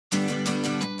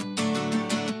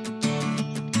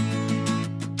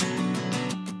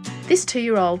This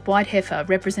 2-year-old white heifer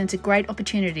represents a great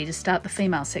opportunity to start the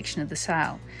female section of the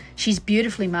sale. She's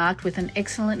beautifully marked with an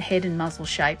excellent head and muzzle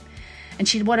shape, and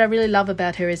what I really love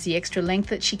about her is the extra length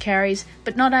that she carries,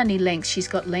 but not only length, she's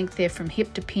got length there from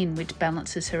hip to pin, which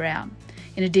balances her out.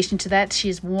 In addition to that, she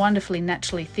is wonderfully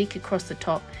naturally thick across the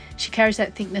top. She carries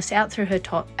that thickness out through her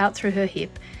top, out through her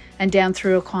hip, and down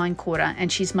through her hindquarter, and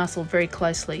she's muscled very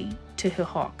closely to her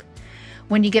hock.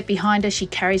 When you get behind her, she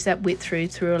carries that width through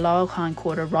her lower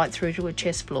hindquarter right through to her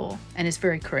chest floor, and is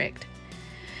very correct.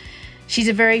 She's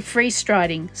a very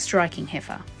free-striding, striking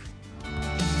heifer.